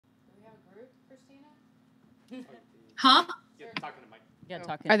Huh? Yeah,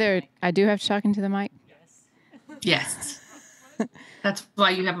 Are there? I do have to talk into the mic. Yes. That's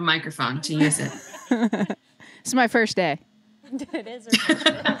why you have a microphone to use it. It's my first day. It is her first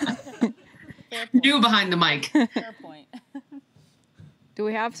day. Fair point. New behind the mic. Fair point. Do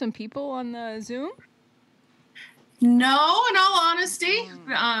we have some people on the Zoom? No, in all honesty.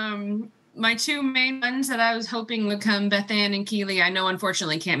 My two main ones that I was hoping would come, Beth Ann and Keely, I know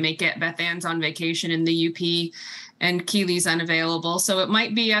unfortunately can't make it. Beth Ann's on vacation in the UP and Keely's unavailable. So it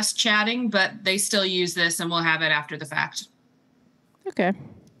might be us chatting, but they still use this and we'll have it after the fact. Okay.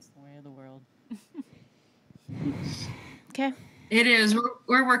 It's the way of the world. Okay. It is.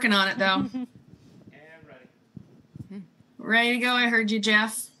 We're working on it though. And ready. Ready to go. I heard you,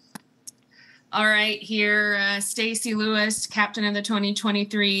 Jeff. All right, here, Stacy Lewis, captain of the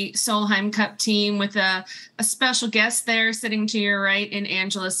 2023 Solheim Cup team, with a special guest there sitting to your right in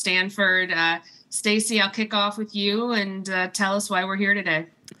Angela Stanford. Stacy, I'll kick off with you and tell us why we're here today.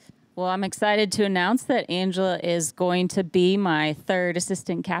 Well, I'm excited to announce that Angela is going to be my third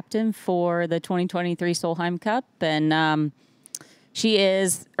assistant captain for the 2023 Solheim Cup. And she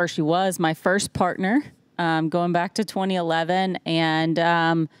was my first partner going back to 2011.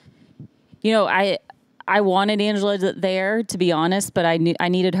 And you know, I wanted Angela there, to be honest, but I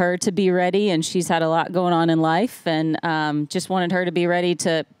needed her to be ready, and she's had a lot going on in life, and just wanted her to be ready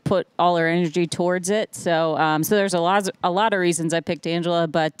to put all her energy towards it. So so there's a lot of reasons I picked Angela,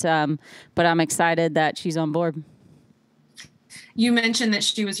 but I'm excited that she's on board. You mentioned that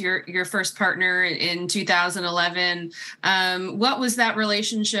she was your first partner in 2011. What was that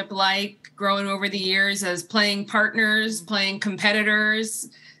relationship like growing over the years as playing partners, playing competitors?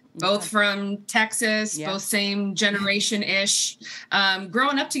 Both from Texas, both same generation-ish,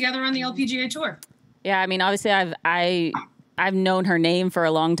 growing up together on the LPGA Tour. Yeah, I mean, obviously I've known her name for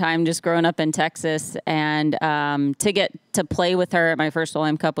a long time, just growing up in Texas, and to get to play with her at my first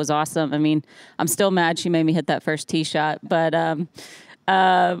Solheim Cup was awesome. I mean, I'm still mad she made me hit that first tee shot, but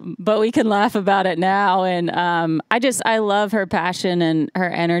we can laugh about it now. And I love her passion and her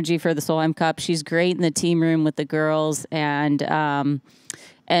energy for the Solheim Cup. She's great in the team room with the girls, and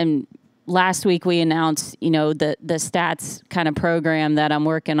last week we announced, you know, the stats kind of program that I'm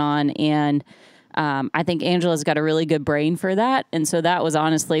working on. And I think Angela's got a really good brain for that. And so that was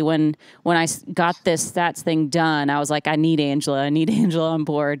honestly when I got this stats thing done, I was like, I need Angela on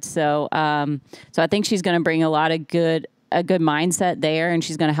board. So so I think she's going to bring a good mindset there, and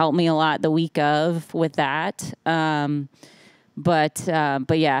she's going to help me a lot the week of with that. But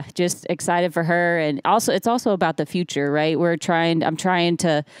yeah, just excited for her. And also, it's also about the future, right? I'm trying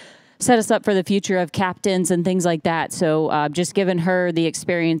to set us up for the future of captains and things like that. So just giving her the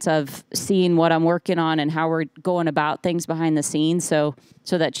experience of seeing what I'm working on and how we're going about things behind the scenes, so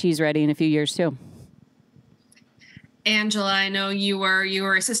that she's ready in a few years too. Angela, I know you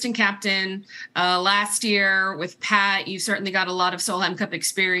were assistant captain last year with Pat. You certainly got a lot of Solheim Cup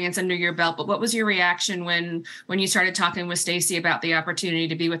experience under your belt, but what was your reaction when you started talking with Stacy about the opportunity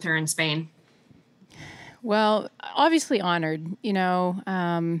to be with her in Spain? Well, obviously honored. You know,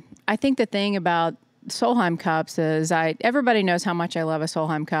 I think the thing about Solheim Cups is everybody knows how much I love a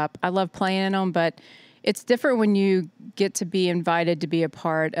Solheim Cup. I love playing in them, but it's different when you get to be invited to be a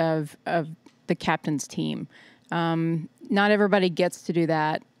part of the captain's team. Not everybody gets to do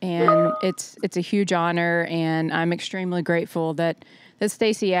that, and it's a huge honor, and I'm extremely grateful that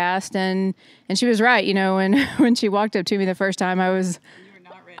Stacy asked, and she was right. You know, when she walked up to me the first time, I was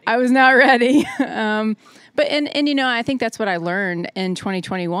not ready. But you know, I think that's what I learned in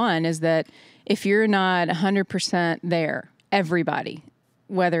 2021 is that if you're not 100% there, everybody,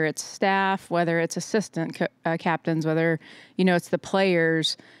 whether it's staff, whether it's assistant captains, whether, you know, it's the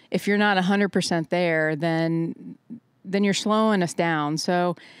players, if you're not 100% there, then you're slowing us down.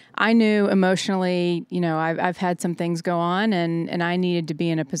 So I knew emotionally, you know, I've had some things go on, and I needed to be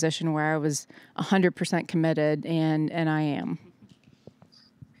in a position where I was 100% committed, and I am.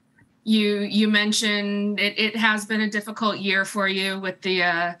 You mentioned it has been a difficult year for you with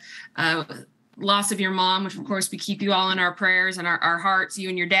the loss of your mom, which of course we keep you all in our prayers and our hearts, you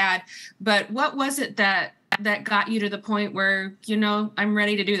and your dad. But what was it that got you to the point where, you know, I'm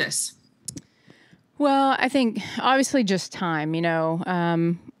ready to do this? Well, I think obviously just time. You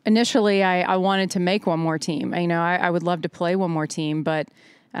know, initially I wanted to make one more team. You know, I would love to play one more team, but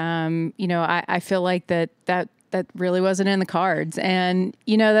you know, I feel like that really wasn't in the cards, and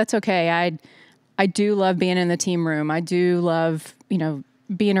you know, that's okay. I do love being in the team room. I do love, you know,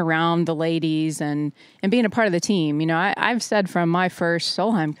 being around the ladies and being a part of the team. You know, I've said from my first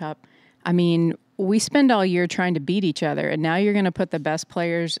Solheim Cup, I mean, we spend all year trying to beat each other, and now you're going to put the best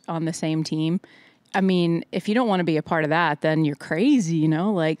players on the same team. I mean, if you don't want to be a part of that, then you're crazy, you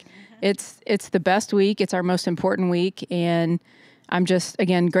know, like it's the best week. It's our most important week. And I'm just,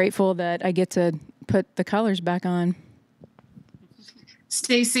 again, grateful that I get to put the colors back on.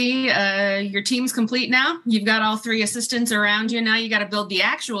 Stacy, your team's complete now. You've got all 3 assistants around you. Now you got to build the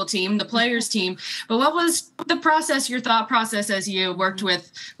actual team, the players team. But what was the process, your thought process as you worked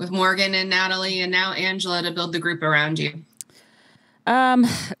with Morgan and Natalie and now Angela to build the group around you?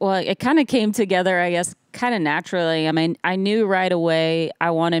 Well, it kind of came together, I guess, kind of naturally. I mean, I knew right away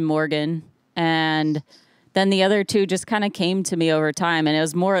I wanted Morgan, and then the other 2 just kind of came to me over time. And it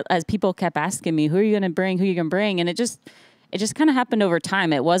was more as people kept asking me, who are you going to bring? Who are you going to bring? And it just kind of happened over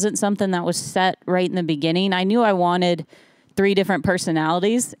time. It wasn't something that was set right in the beginning. I knew I wanted 3 different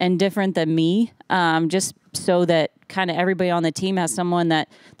personalities and different than me, just so that kind of everybody on the team has someone that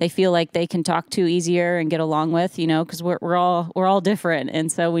they feel like they can talk to easier and get along with, you know, because we're all different.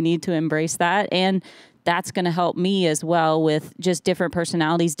 And so we need to embrace that. And that's going to help me as well with just different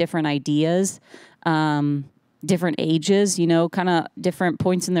personalities, different ideas, different ages, you know, kind of different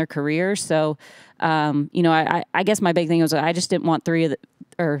points in their career. So, you know, I guess my big thing was I just didn't want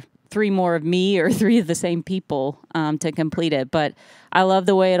 3 more of me or 3 of the same people to complete it. But I love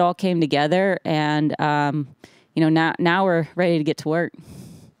the way it all came together. And, you know, now we're ready to get to work.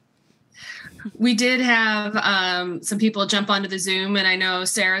 We did have some people jump onto the Zoom, and I know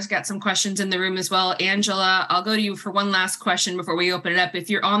Sarah's got some questions in the room as well. Angela, I'll go to you for one last question before we open it up. If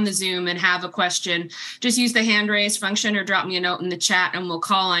you're on the Zoom and have a question, just use the hand raise function or drop me a note in the chat and we'll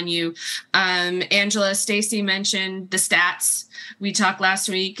call on you. Angela, Stacy mentioned the stats. We talked last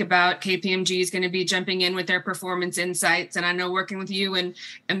week about KPMG is going to be jumping in with their performance insights. And I know working with you and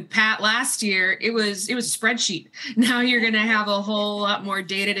Pat last year, it was a spreadsheet. Now you're going to have a whole lot more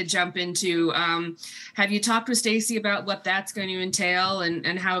data to jump into. Have you talked with Stacy about what that's going to entail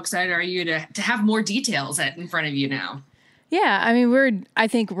and how excited are you to have more details in front of you now? Yeah, I mean, I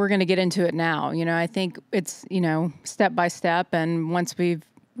think we're going to get into it now. You know, I think it's, you know, step by step. And once we've,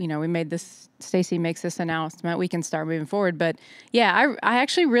 you know, we made this, Stacy makes this announcement, we can start moving forward. But yeah, I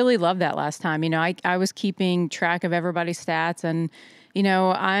actually really loved that last time. You know, I was keeping track of everybody's stats, and, you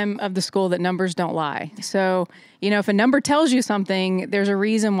know, I'm of the school that numbers don't lie. So, you know, if a number tells you something, there's a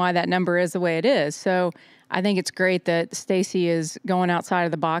reason why that number is the way it is. So I think it's great that Stacy is going outside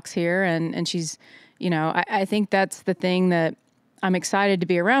of the box here, and she's, you know, I think that's the thing that I'm excited to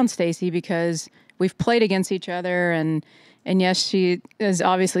be around Stacy, because we've played against each other, and yes, she is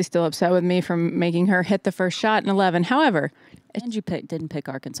obviously still upset with me for making her hit the first shot in 11. However, and you didn't pick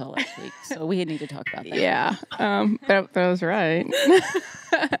Arkansas last week, so we need to talk about that. Yeah, but I was right.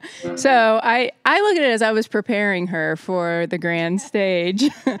 So I look at it as I was preparing her for the grand stage.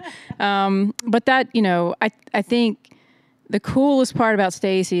 But that, you know, I think the coolest part about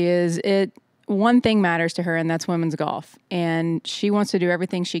Stacy is one thing matters to her, and that's women's golf. And she wants to do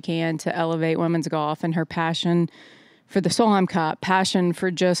everything she can to elevate women's golf, and her passion for the Solheim Cup, passion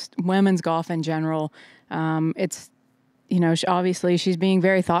for just women's golf in general. It's, you know, obviously she's being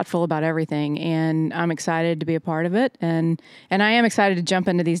very thoughtful about everything, and I'm excited to be a part of it. And I am excited to jump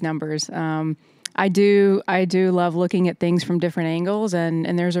into these numbers. I do love looking at things from different angles,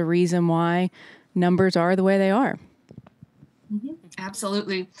 and there's a reason why numbers are the way they are. Mm-hmm.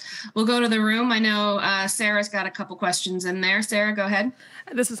 Absolutely. We'll go to the room. I know Sarah's got a couple questions in there. Sarah, go ahead.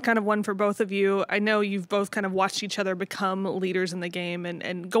 This is kind of one for both of you. I know you've both kind of watched each other become leaders in the game,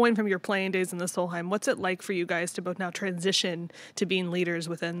 and going from your playing days in the Solheim, what's it like for you guys to both now transition to being leaders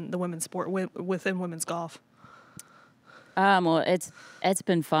within the women's sport, within women's golf? Well, it's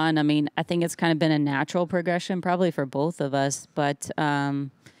been fun. I mean, I think it's kind of been a natural progression probably for both of us, but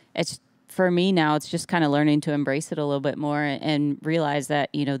it's, for me now, it's just kind of learning to embrace it a little bit more and realize that,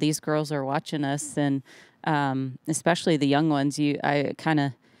 you know, these girls are watching us, and especially the young ones.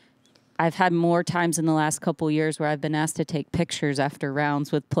 I've had more times in the last couple of years where I've been asked to take pictures after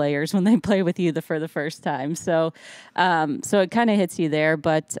rounds with players when they play with you for the first time. So it kind of hits you there.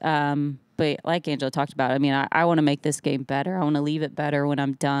 But like Angela talked about, I mean, I want to make this game better. I want to leave it better when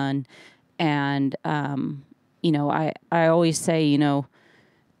I'm done. And, you know, I always say, you know,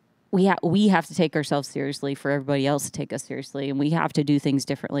 we have to take ourselves seriously for everybody else to take us seriously, and we have to do things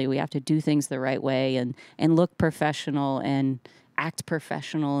differently. We have to do things the right way and look professional and act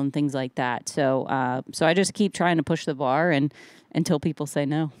professional and things like that. So I just keep trying to push the bar and until people say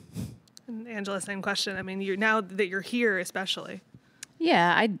no. And Angela, same question. I mean, now that you're here, especially.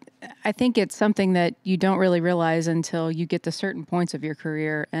 Yeah, I think it's something that you don't really realize until you get to certain points of your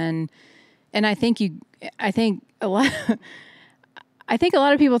career, and I think a lot. I think a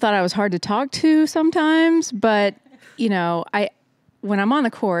lot of people thought I was hard to talk to sometimes, but, you know, when I'm on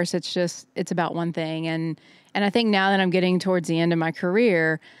the course, it's about one thing. And I think now that I'm getting towards the end of my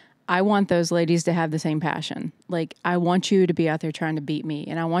career, I want those ladies to have the same passion. Like, I want you to be out there trying to beat me,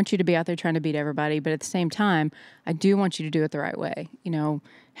 and I want you to be out there trying to beat everybody. But at the same time, I do want you to do it the right way. You know,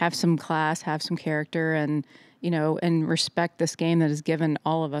 have some class, have some character, and, you know, and respect this game that has given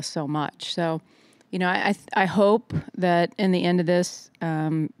all of us so much. So, you know, I hope that in the end of this,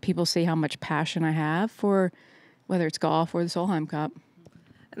 people see how much passion I have for whether it's golf or the Solheim Cup.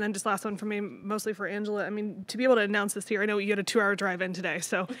 And then just last one for me, mostly for Angela. I mean, to be able to announce this here, I know you had a 2-hour drive in today,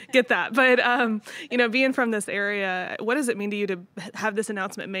 so get that. But, you know, being from this area, what does it mean to you to have this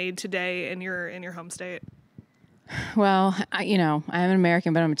announcement made today in your home state? Well, you know, I'm an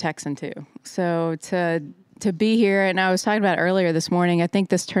American, but I'm a Texan too. So to be here, and I was talking about earlier this morning, I think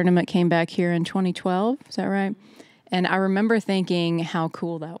this tournament came back here in 2012. Is that right? And I remember thinking how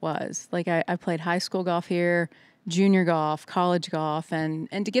cool that was. Like, I played high school golf here, junior golf, college golf, and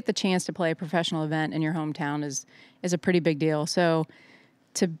to get the chance to play a professional event in your hometown is a pretty big deal. So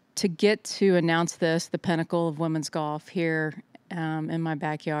to get to announce this, the pinnacle of women's golf here in my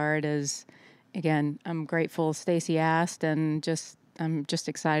backyard is, again, I'm grateful Stacy asked, and I'm just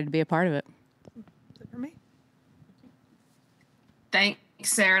excited to be a part of it. For me. Thanks,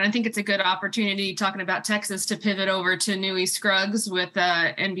 Sarah. And I think it's a good opportunity, talking about Texas, to pivot over to Nui Scruggs with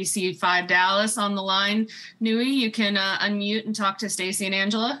NBC 5 Dallas on the line. Nui, you can unmute and talk to Stacy and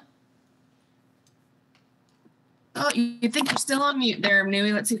Angela. Oh, you think you're still on mute there,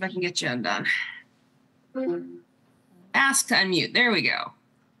 Nui? Let's see if I can get you undone. Ask to unmute. There we go.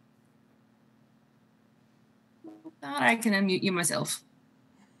 Thought I can unmute you myself,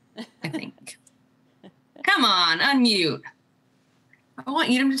 I think. Come on, unmute. I want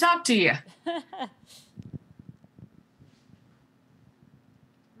him to talk to you.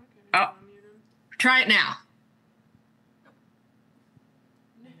 Oh, try it now.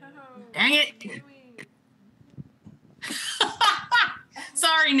 Dang it.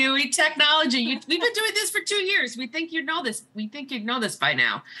 Sorry, Nui. Technology. We've been doing this for 2 years. We think you'd know this. We think you'd know this by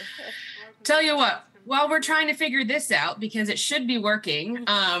now. Tell you what, while we're trying to figure this out, because it should be working,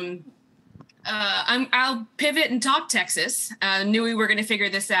 I'll pivot and talk Texas. Nui, we're going to figure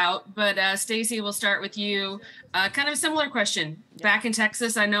this out, but Stacy, we'll start with you. Kind of a similar question. Back in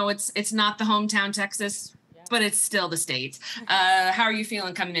Texas, I know it's not the hometown Texas, but it's still the States. How are you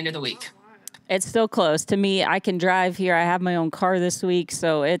feeling coming into the week? It's still close to me. I can drive here. I have my own car this week,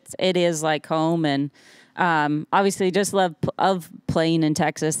 so it is like home. And obviously, just love playing in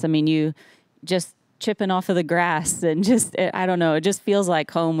Texas. I mean, you just chipping off of the grass and I don't know, it just feels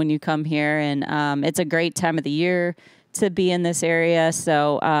like home when you come here. And it's a great time of the year to be in this area.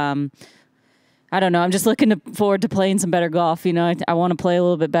 So I don't know, I'm just looking forward to playing some better golf. You know, I want to play a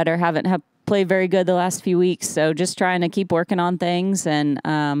little bit better. Haven't played very good the last few weeks. So just trying to keep working on things and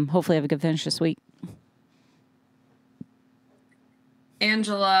hopefully have a good finish this week.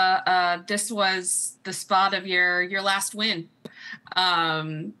 Angela, this was the spot of your last win.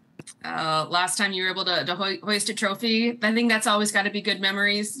 Last time you were able to hoist a trophy. I think that's always got to be good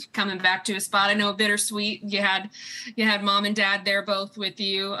memories, coming back to a spot. I know, bittersweet. You had mom and dad there both with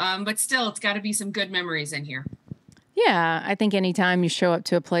you, but still, it's got to be some good memories in here. Yeah, I think anytime you show up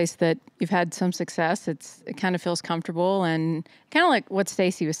to a place that you've had some success, it kind of feels comfortable, and kind of like what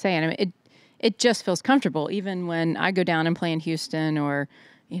Stacy was saying. I mean, it just feels comfortable. Even when I go down and play in Houston or,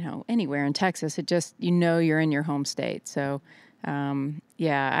 you know, anywhere in Texas, it just, you know, you're in your home state. So,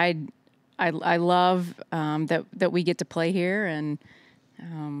 yeah, I love that we get to play here, and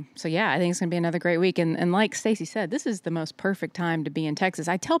so yeah, I think it's gonna be another great week. And like Stacy said, this is the most perfect time to be in Texas.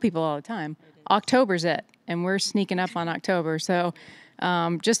 I tell people all the time, October's it, and we're sneaking up on October. So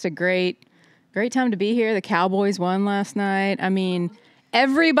just a great time to be here. The Cowboys won last night. I mean,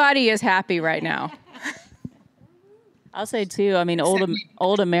 everybody is happy right now. I'll say too, I mean,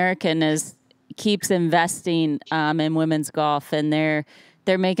 Old American keeps investing in women's golf, and they're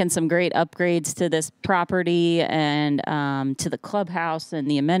making some great upgrades to this property and to the clubhouse and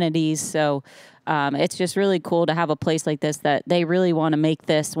the amenities. So it's just really cool to have a place like this that they really want to make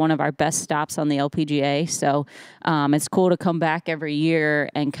this one of our best stops on the LPGA. So it's cool to come back every year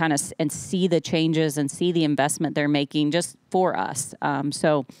and kind of and see the changes and see the investment they're making just for us.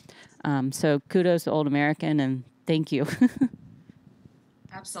 So kudos to Old American, and thank you.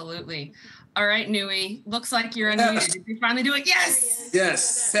 Absolutely. All right, Nui. Looks like you're unmuted. Did you finally do it? Yes. Yes.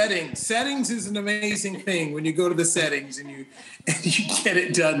 Settings is an amazing thing when you go to the settings and you get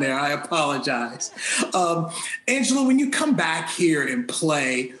it done there. I apologize. Angela, when you come back here and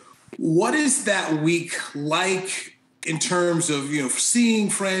play, what is that week like in terms of, seeing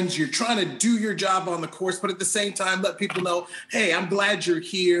friends, you're trying to do your job on the course, but at the same time, let people know, hey, I'm glad you're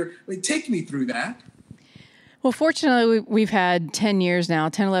here. I mean, take me through that. Well, fortunately, we've had 10 years now,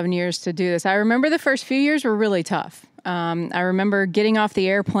 10, 11 years to do this. I remember the first few years were really tough. I remember getting off the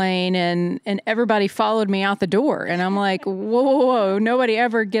airplane and everybody followed me out the door. And I'm like, whoa, nobody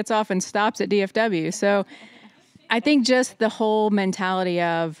ever gets off and stops at DFW. So I think just the whole mentality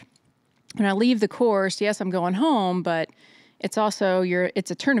of when I leave the course, yes, I'm going home, but it's also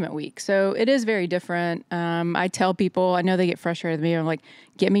it's a tournament week. So it is very different. I tell people, I know they get frustrated with me. I'm like,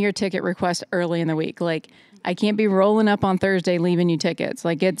 get me your ticket request early in the week. Like, I can't be rolling up on Thursday leaving you tickets.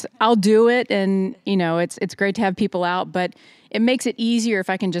 Like, I'll do it, and it's great to have people out, but it makes it easier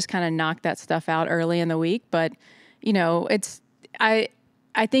if I can just kind of knock that stuff out early in the week. But I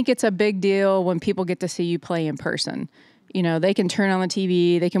think it's a big deal when people get to see you play in person. They can turn on the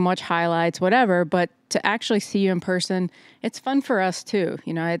TV, they can watch highlights, whatever, but to actually see you in person, it's fun for us too.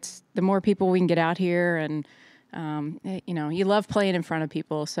 It's the more people we can get out here, and you love playing in front of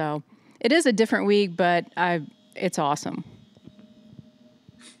people, so. It is a different week, but it's awesome.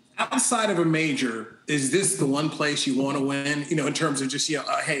 Outside of a major, is this the one place you want to win? In terms of just,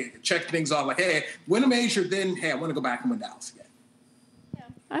 hey, check things off. Like, hey, win a major, then, hey, I want to go back and win Dallas again.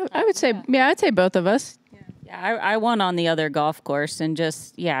 Yeah. I would say, I'd say both of us. Yeah, I won on the other golf course, and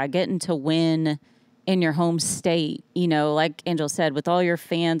just, getting to win in your home state, like Angel said, with all your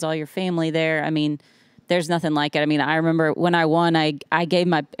fans, all your family there. I mean, there's nothing like it. I mean, I remember when I won, I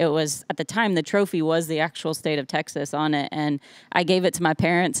gave it was, at the time, the trophy was the actual state of Texas on it. And I gave it to my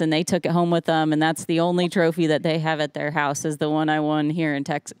parents, and they took it home with them. And that's the only trophy that they have at their house, is the one I won here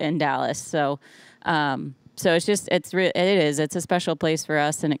in Dallas. So it's just, it's a special place for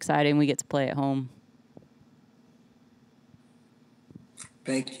us, and exciting. We get to play at home.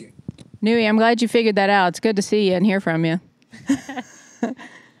 Thank you. Nui, I'm glad you figured that out. It's good to see you and hear from you.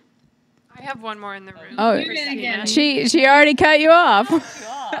 I have one more in the room. Oh, she already cut you off.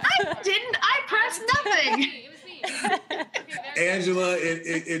 I didn't. I pressed nothing. Angela,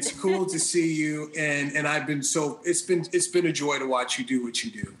 it's cool to see you, and I've been it's been a joy to watch you do what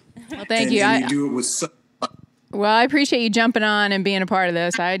you do. Well, thank you. And you do it with so. Well, I appreciate you jumping on and being a part of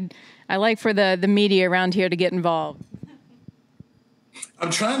this. I like for the media around here to get involved. I'm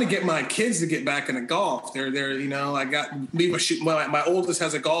trying to get my kids to get back into golf. They're I got my oldest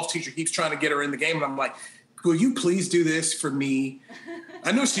has a golf teacher, keeps trying to get her in the game, and I'm like, will you please do this for me?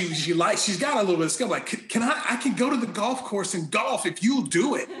 I know she's got a little bit of skill. Like, I can go to the golf course and golf if you'll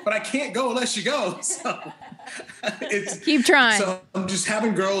do it, but I can't go unless you go. So keep trying. So I'm just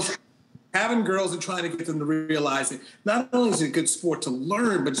having girls and trying to get them to realize that not only is it a good sport to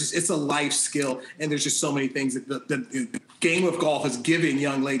learn, but just it's a life skill. And there's just so many things that the game of golf is giving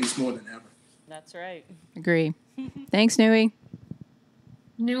young ladies more than ever. That's right. Agree. Thanks, Nui.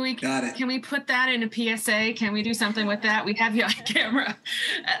 Nui, got it. Can we put that in a PSA? Can we do something with that? We have you on camera.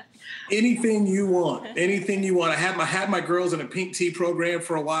 Anything you want. Anything you want. I had my girls in a pink tea program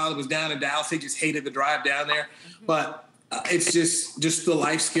for a while. It was down in Dallas. They just hated the drive down there. But it's just the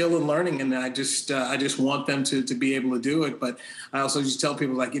life skill and learning, and I just want them to be able to do it. But I also just tell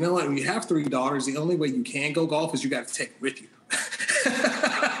people, like, you know what? When you have 3 daughters, the only way you can go golf is you got to take them with you.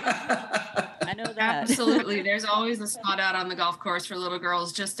 I know that. Absolutely. There's always a spot out on the golf course for little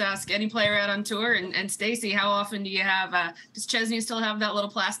girls. Just ask any player out on tour. And Stacy, how often do you have? Does Chesney still have that little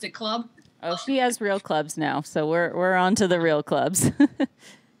plastic club? Oh, she has real clubs now, so we're on to the real clubs.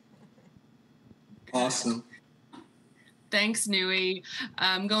 Awesome. Thanks, Nui.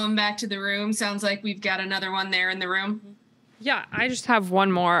 Going back to the room, sounds like we've got another one there in the room. Yeah, I just have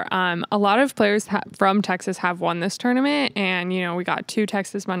one more. A lot of players from Texas have won this tournament, and we got 2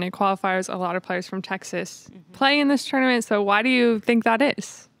 Texas Monday qualifiers. A lot of players from Texas play in this tournament. So why do you think that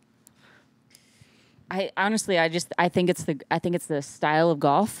is? I think it's the style of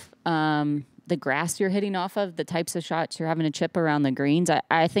golf, the grass you're hitting off of, the types of shots you're having to chip around the greens.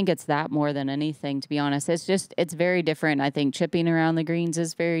 I think it's that more than anything, to be honest. It's very different. I think chipping around the greens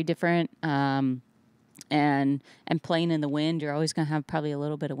is very different. And playing in the wind, you're always going to have probably a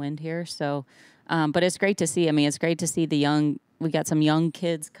little bit of wind here. So, but it's great to see. I mean, it's great to see we got some young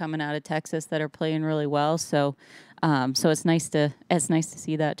kids coming out of Texas that are playing really well. So, it's nice to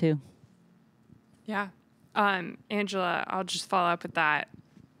see that too. Yeah. Angela, I'll just follow up with that.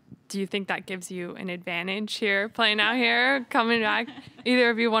 Do you think that gives you an advantage here, playing out here, coming back? Either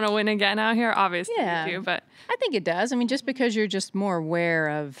of you want to win again out here? Obviously you do, but I think it does. I mean, just because you're just more aware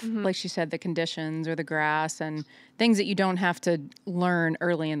of, like she said, the conditions or the grass and things that you don't have to learn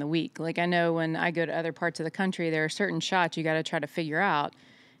early in the week. Like, I know when I go to other parts of the country, there are certain shots you got to try to figure out.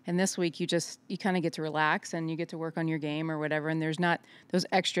 And this week you kind of get to relax and you get to work on your game or whatever. And there's not those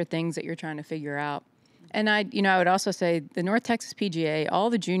extra things that you're trying to figure out. And I would also say the North Texas PGA, all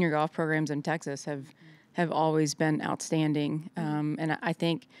the junior golf programs in Texas have always been outstanding. And I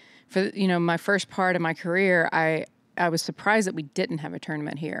think for, my first part of my career, I was surprised that we didn't have a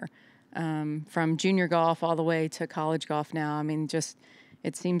tournament here. From junior golf all the way to college golf now. I mean,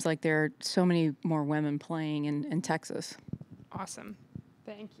 it seems like there are so many more women playing in Texas. Awesome.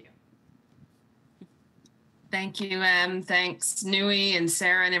 Thank you. Thank you, Em. Thanks, Nui and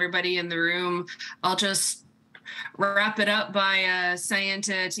Sarah and everybody in the room. I'll just wrap it up by saying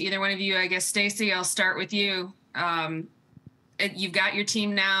to either one of you, I guess, Stacy, I'll start with you. You've got your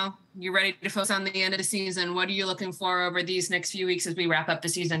team now. You're ready to focus on the end of the season. What are you looking for over these next few weeks as we wrap up the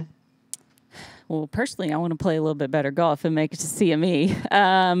season? Well, personally, I want to play a little bit better golf and make it to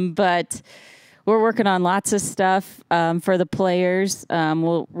CME. But we're working on lots of stuff for the players.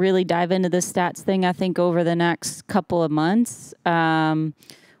 We'll really dive into the stats thing, I think, over the next couple of months.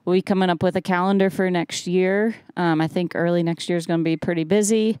 We'll be coming up with a calendar for next year. I think early next year is going to be pretty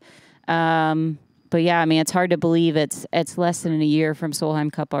busy. But yeah, I mean, it's hard to believe it's less than a year from Solheim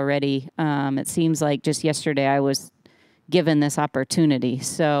Cup already. It seems like just yesterday I was given this opportunity.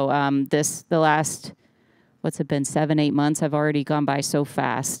 So the last, what's it been, 7-8 months have already gone by so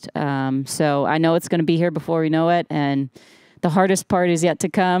fast. So I know it's going to be here before we know it. And the hardest part is yet to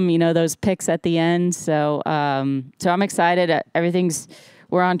come, those picks at the end. So so I'm excited.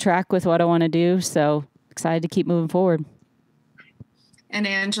 We're on track with what I want to do. So excited to keep moving forward. And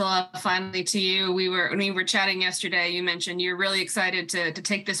Angela, finally to you, when we were chatting yesterday, you mentioned you're really excited to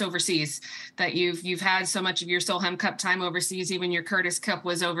take this overseas, that you've had so much of your Solheim Cup time overseas, even your Curtis Cup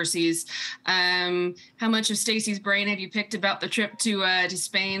was overseas. How much of Stacy's brain have you picked about the trip to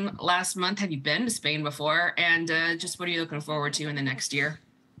Spain last month? Have you been to Spain before? And just what are you looking forward to in the next year?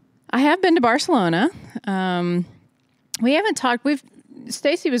 I have been to Barcelona. We haven't talked.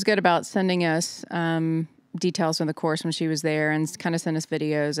 Stacy was good about sending us details from the course when she was there and kind of sent us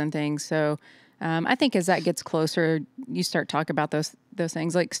videos and things. So I think as that gets closer, you start talking about those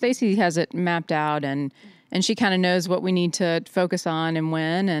things. Like Stacy has it mapped out and she kind of knows what we need to focus on and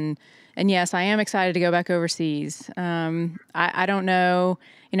when. And yes, I am excited to go back overseas. I don't know.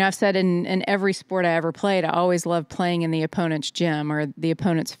 I've said in every sport I ever played, I always loved playing in the opponent's gym or the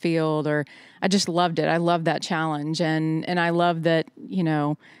opponent's field, or I just loved it. I loved that challenge. And I love that,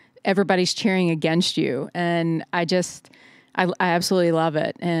 everybody's cheering against you. And I absolutely love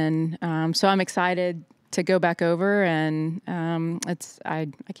it. And so I'm excited to go back over, and I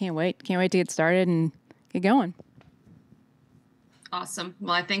can't wait. Can't wait to get started and get going. Awesome.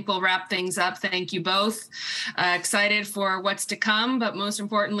 Well, I think we'll wrap things up. Thank you both. Excited for what's to come, but most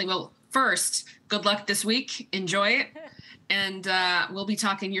importantly, first, good luck this week. Enjoy it. And we'll be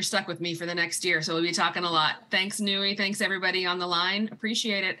talking. You're stuck with me for the next year, so we'll be talking a lot. Thanks, Nui. Thanks, everybody on the line.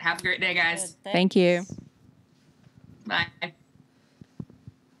 Appreciate it. Have a great day, guys. Thank you. Bye.